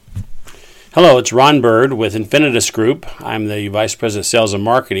Hello, it's Ron Bird with Infinitus Group. I'm the Vice President of Sales and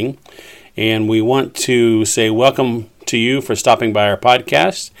Marketing, and we want to say welcome to you for stopping by our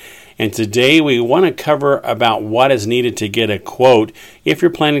podcast. And today we want to cover about what is needed to get a quote if you're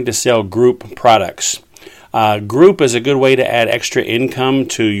planning to sell group products. Group is a good way to add extra income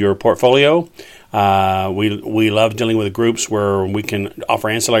to your portfolio. We love dealing with groups where we can offer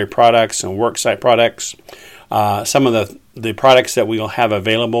ancillary products and worksite products. Some of the products that we'll have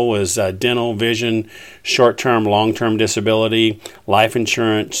available is dental, vision, short-term, long-term disability, life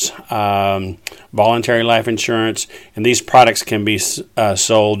insurance, voluntary life insurance, and these products can be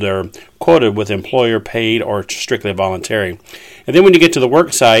sold or quoted with employer-paid or strictly voluntary. And then when you get to the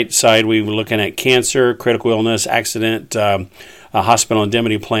worksite side, we're looking at cancer, critical illness, accident, hospital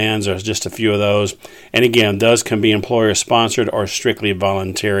indemnity plans are just a few of those. And again, those can be employer-sponsored or strictly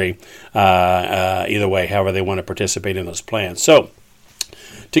voluntary, either way, however they want to participate in those plans. So,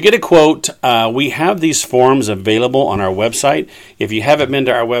 to get a quote, we have these forms available on our website. If you haven't been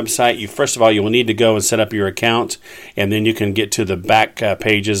to our website, first of all, you will need to go and set up your account, and then you can get to the back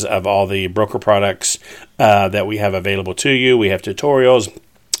pages of all the broker products that we have available to you. We have tutorials.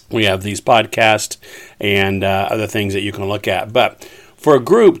 We have these podcasts and other things that you can look at. But for a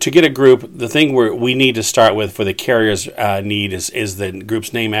group, to get a group, the thing we need to start with for the carrier's need is the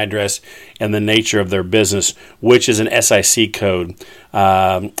group's name, address, and the nature of their business, which is an SIC code.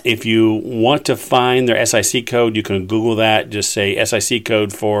 If you want to find their SIC code, you can Google that. Just say SIC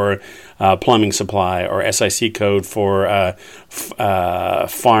code for plumbing supply or SIC code for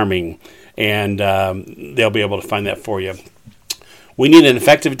farming, and they'll be able to find that for you. We need an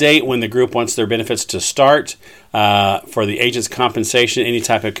effective date when the group wants their benefits to start. For the agent's compensation, any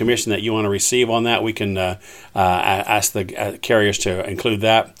type of commission that you want to receive on that, we can ask the carriers to include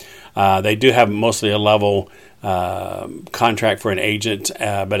that. They do have mostly a level contract for an agent,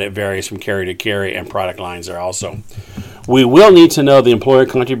 but it varies from carrier to carrier, and product lines are also. We will need to know the employer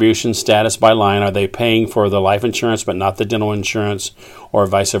contribution status by line. Are they paying for the life insurance but not the dental insurance, or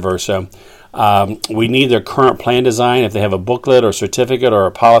vice versa? We need their current plan design. If they have a booklet or certificate or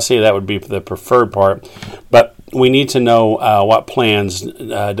a policy, that would be the preferred part. But we need to know what plans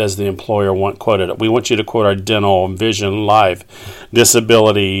does the employer want quoted. We want you to quote our dental, vision, life,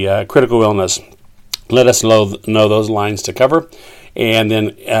 disability, critical illness. Let us know those lines to cover. And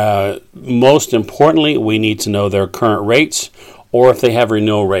then most importantly, we need to know their current rates, or if they have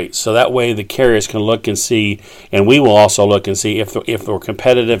renewal rates. So that way the carriers can look and see, and we will also look and see if we're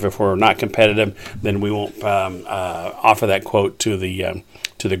competitive. If we're not competitive, then we won't offer that quote to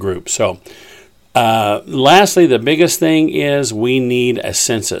the group. So lastly, the biggest thing is we need a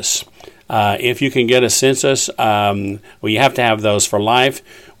census. If you can get a census, you have to have those for life.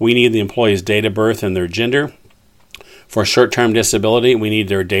 We need the employee's date of birth and their gender. For short-term disability, we need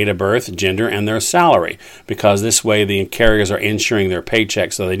their date of birth, gender, and their salary, because this way the carriers are insuring their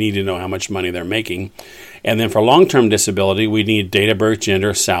paycheck, so they need to know how much money they're making. And then for long-term disability, we need date of birth,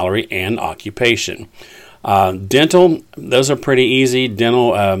 gender, salary, and occupation. Dental, those are pretty easy.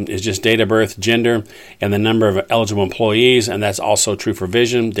 Dental is just date of birth, gender, and the number of eligible employees, and that's also true for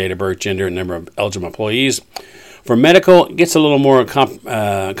vision, date of birth, gender, and number of eligible employees. For medical, it gets a little more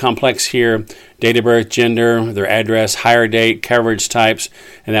complex here. Date of birth, gender, their address, hire date, coverage types,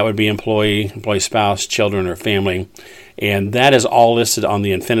 and that would be employee spouse, children, or family. And that is all listed on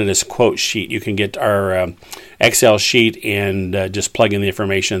the Infinitus quote sheet. You can get our Excel sheet and just plug in the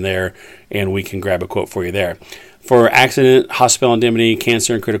information there, and we can grab a quote for you there. For accident, hospital indemnity,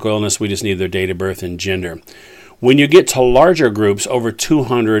 cancer, and critical illness, we just need their date of birth and gender. When you get to larger groups, over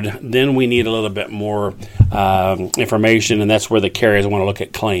 200, then we need a little bit more information, and that's where the carriers want to look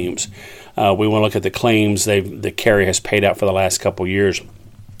at claims. We want to look at the claims the carrier has paid out for the last couple years.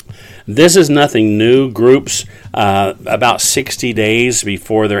 This is nothing new. Groups, about 60 days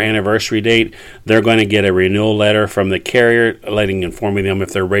before their anniversary date, they're going to get a renewal letter from the carrier informing them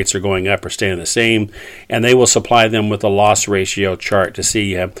if their rates are going up or staying the same, and they will supply them with a loss ratio chart to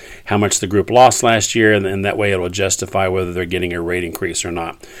see how much the group lost last year, and that way it will justify whether they're getting a rate increase or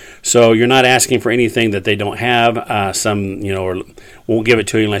not. So you're not asking for anything that they don't have. Some, or won't give it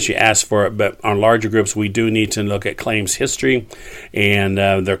to you unless you ask for it. But on larger groups, we do need to look at claims history and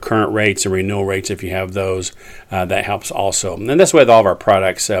their current rates and renewal rates. If you have those, that helps also. And that's with all of our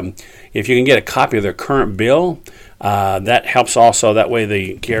products. If you can get a copy of their current bill, that helps also. That way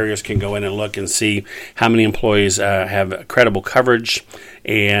the carriers can go in and look and see how many employees have credible coverage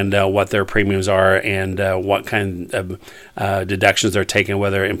and what their premiums are and what kind of deductions they're taking,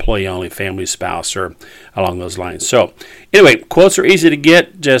 whether employee only, family, spouse, or along those lines. So anyway, quotes are easy to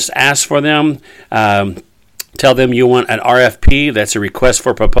get. Just ask for them. Tell them you want an RFP. That's a request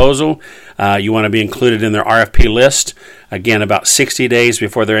for proposal. You want to be included in their RFP list. Again, about 60 days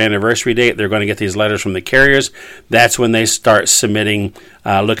before their anniversary date, they're going to get these letters from the carriers. That's when they start submitting,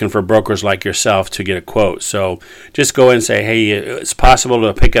 looking for brokers like yourself to get a quote. So just go and say, hey, it's possible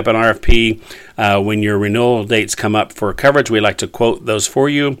to pick up an RFP when your renewal dates come up for coverage. We like to quote those for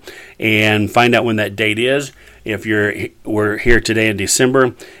you and find out when that date is. If we're here today in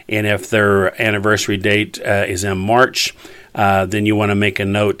December, and if their anniversary date is in March, then you want to make a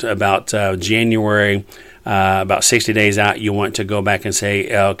note about January, about 60 days out. You want to go back and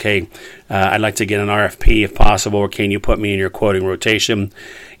say, okay, I'd like to get an RFP if possible, or can you put me in your quoting rotation?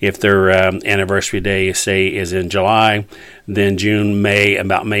 If their anniversary day, say, is in July, then June, May,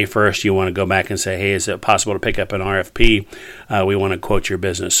 about May 1st, you want to go back and say, hey, is it possible to pick up an RFP? We want to quote your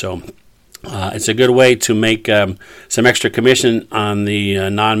business. So it's a good way to make some extra commission on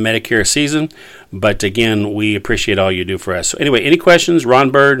the non-Medicare season. But again, we appreciate all you do for us. So anyway, any questions? Ron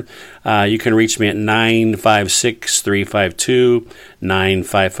Bird, you can reach me at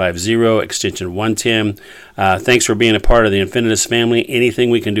 956-352-9550, extension 110. Thanks for being a part of the Infinitus family. Anything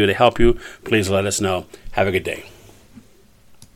we can do to help you, please let us know. Have a good day.